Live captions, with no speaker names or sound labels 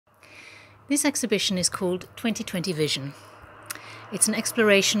This exhibition is called 2020 Vision. It's an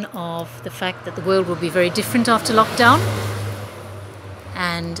exploration of the fact that the world will be very different after lockdown,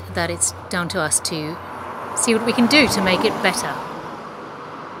 and that it's down to us to see what we can do to make it better.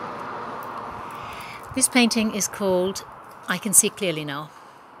 This painting is called I Can See Clearly Now.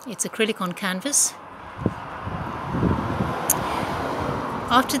 It's acrylic on canvas.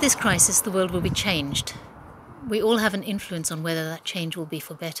 After this crisis, the world will be changed. We all have an influence on whether that change will be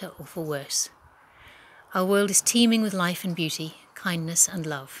for better or for worse. Our world is teeming with life and beauty, kindness and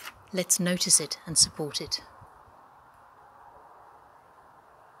love. Let's notice it and support it.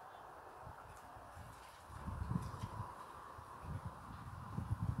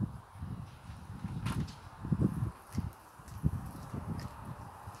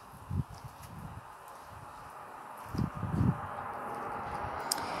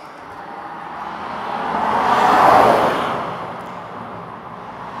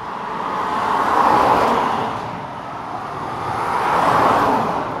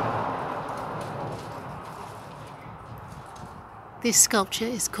 This sculpture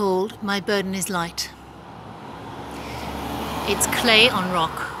is called My Burden is Light. It's clay on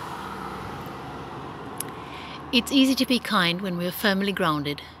rock. It's easy to be kind when we are firmly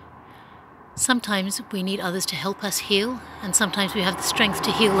grounded. Sometimes we need others to help us heal, and sometimes we have the strength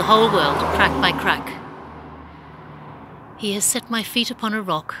to heal the whole world, crack by crack. He has set my feet upon a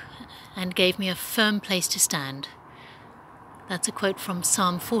rock and gave me a firm place to stand. That's a quote from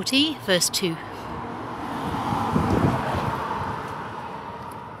Psalm 40, verse 2.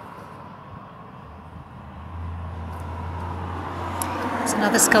 There's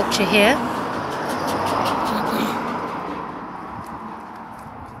another sculpture here.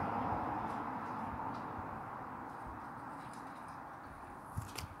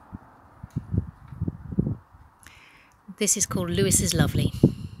 This is called Lewis is Lovely.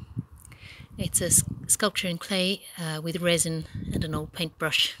 It's a sculpture in clay with resin and an old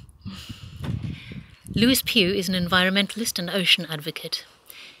paintbrush. Lewis Pugh is an environmentalist and ocean advocate.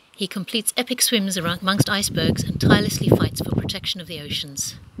 He completes epic swims amongst icebergs and tirelessly fights for protection of the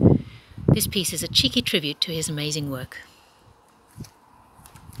oceans. This piece is a cheeky tribute to his amazing work.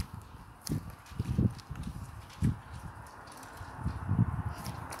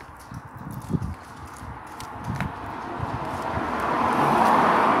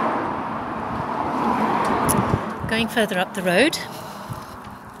 Going further up the road,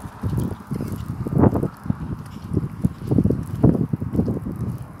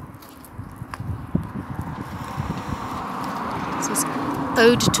 this is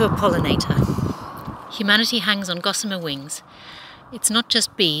Ode to a Pollinator. Humanity hangs on gossamer wings. It's not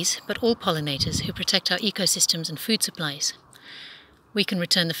just bees, but all pollinators who protect our ecosystems and food supplies. We can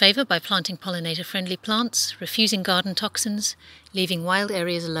return the favour by planting pollinator-friendly plants, refusing garden toxins, leaving wild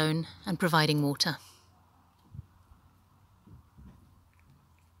areas alone, and providing water.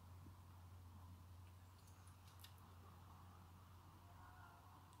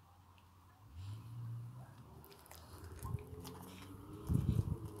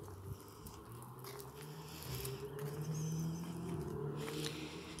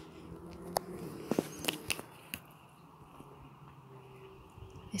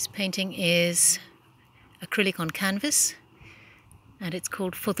 This painting is acrylic on canvas, and it's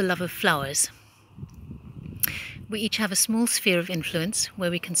called For the Love of Flowers. We each have a small sphere of influence where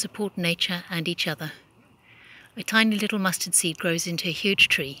we can support nature and each other. A tiny little mustard seed grows into a huge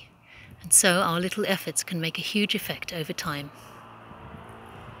tree, and so our little efforts can make a huge effect over time.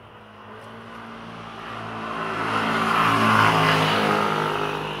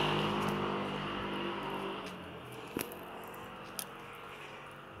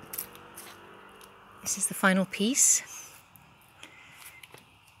 This is the final piece.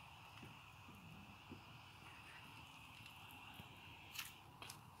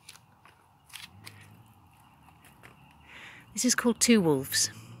 This is called Two Wolves,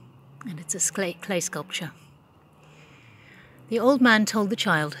 and it's a clay sculpture. The old man told the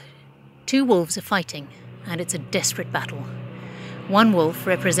child, two wolves are fighting, and it's a desperate battle. One wolf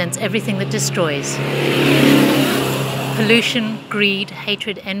represents everything that destroys. Pollution, greed,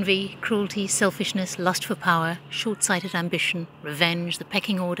 hatred, envy, cruelty, selfishness, lust for power, short-sighted ambition, revenge, the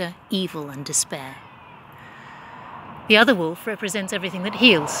pecking order, evil and despair. The other wolf represents everything that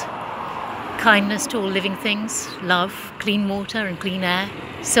heals. Kindness to all living things, love, clean water and clean air,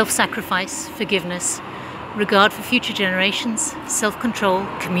 self-sacrifice, forgiveness, regard for future generations, self-control,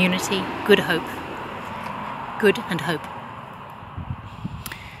 community, good hope. Good and hope.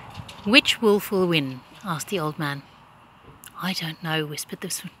 Which wolf will win? Asked the old man. I don't know, whispered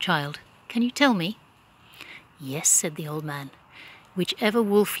the child. Can you tell me? Yes, said the old man. Whichever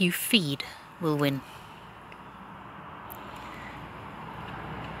wolf you feed. will win.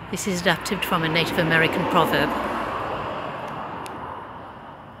 This is adapted from a Native American proverb.